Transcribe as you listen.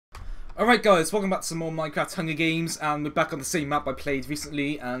Alright guys, welcome back to some more Minecraft Hunger Games, and we're back on the same map I played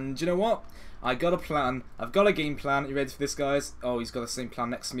recently, and you know what? I got a plan. I've got a game plan. You ready for this, guys? Oh, he's got the same plan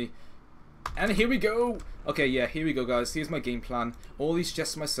next to me. And here we go! Okay, yeah, here we go, guys. Here's my game plan. All these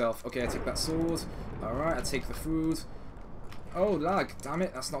chests myself. Okay, I take that sword. Alright, I take the food. Oh, lag. Damn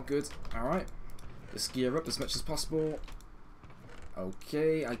it, that's not good. Alright. Let's gear up as much as possible.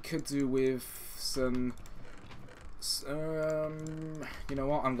 Okay, I could do with some... you know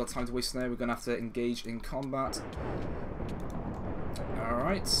what? I haven't got time to waste now. We're gonna have to engage in combat.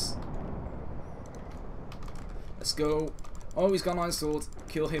 Alright. Let's go. Oh, he's got an iron sword.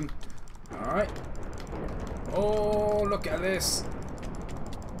 Kill him. Alright. Oh, look at this.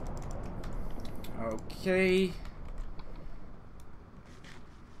 Okay.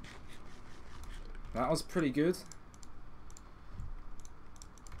 That was pretty good.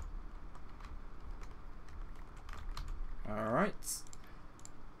 Alright.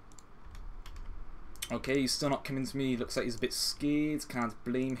 Okay, he's still not coming to me. Looks like he's a bit scared. Can't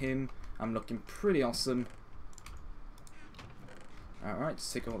blame him. I'm looking pretty awesome. Alright,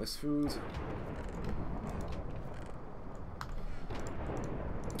 let's take all this food.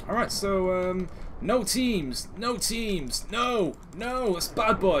 Alright, so, no teams! No teams! No! No! It's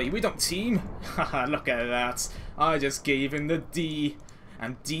bad boy! We don't team! Haha, look at that! I just gave him the D.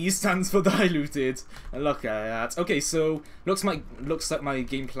 And D stands for diluted. And look at that. Okay, so looks like my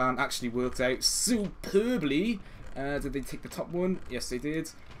game plan actually worked out superbly. Did they take the top one? Yes, they did.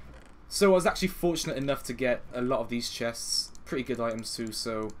 So I was actually fortunate enough to get a lot of these chests. Pretty good items too.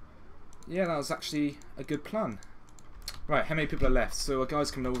 So yeah, that was actually a good plan. Right, how many people are left? So a guy's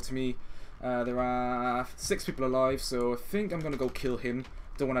coming over to me. There are 6 people alive. So I think I'm gonna go kill him.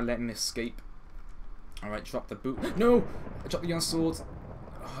 Don't want to let him escape. All right, drop the boot. No, I dropped the iron sword.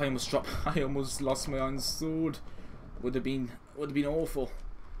 I almost lost my iron sword. Would have been awful.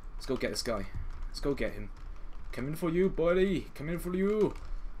 Let's go get this guy. Let's go get him. Coming for you, buddy. Coming for you.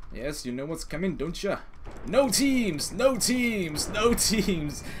 Yes, you know what's coming, don't ya? No teams! No teams! No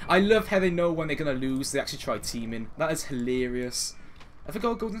teams! I love how they know when they're gonna lose. They actually try teaming. That is hilarious. Have I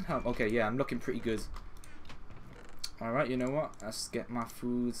got a golden helm? Okay, yeah, I'm looking pretty good. Alright, you know what? Let's get my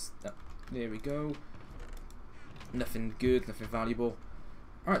food. There we go. Nothing good, nothing valuable.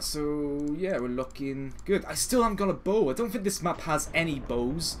 Alright, so yeah, we're looking good. I still haven't got a bow. I don't think this map has any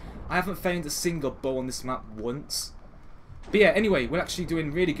bows. I haven't found a single bow on this map once. But yeah, anyway, we're actually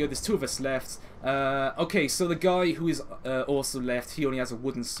doing really good. There's 2 of us left. Okay, so the guy who is also left, he only has a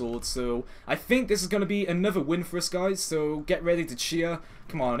wooden sword. So I think this is going to be another win for us, guys. So get ready to cheer.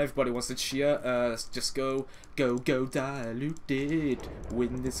 Come on, everybody wants to cheer. Let's just go. Go, go, diluted.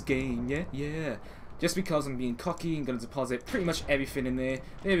 Win this game, yeah, yeah. Just because I'm being cocky, I'm going to deposit pretty much everything in there.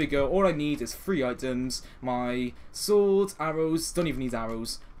 There we go. All I need is 3 items. My sword, arrows. Don't even need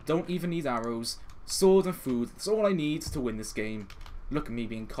arrows. Don't even need arrows. Sword and food. That's all I need to win this game. Look at me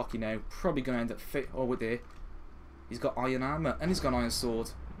being cocky now. Probably going to end up fit. Oh, we're there. He's got iron armor and he's got an iron sword.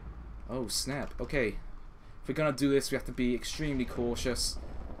 Oh, snap. Okay. If we're going to do this, we have to be extremely cautious.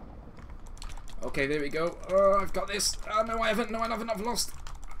 Okay, there we go. Oh, I've got this. Oh, no, I haven't. No, I haven't. I've lost.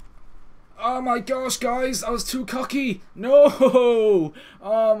 Oh my gosh, guys, I was too cocky. No!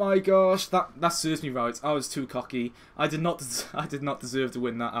 Oh my gosh, that serves me right. I was too cocky. I did not deserve to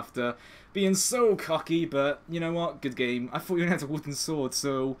win that after being so cocky, but you know what? Good game. I thought you had a wooden sword,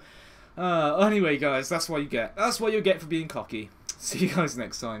 so anyway, guys, that's what you get. That's what you get for being cocky. See you guys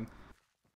next time.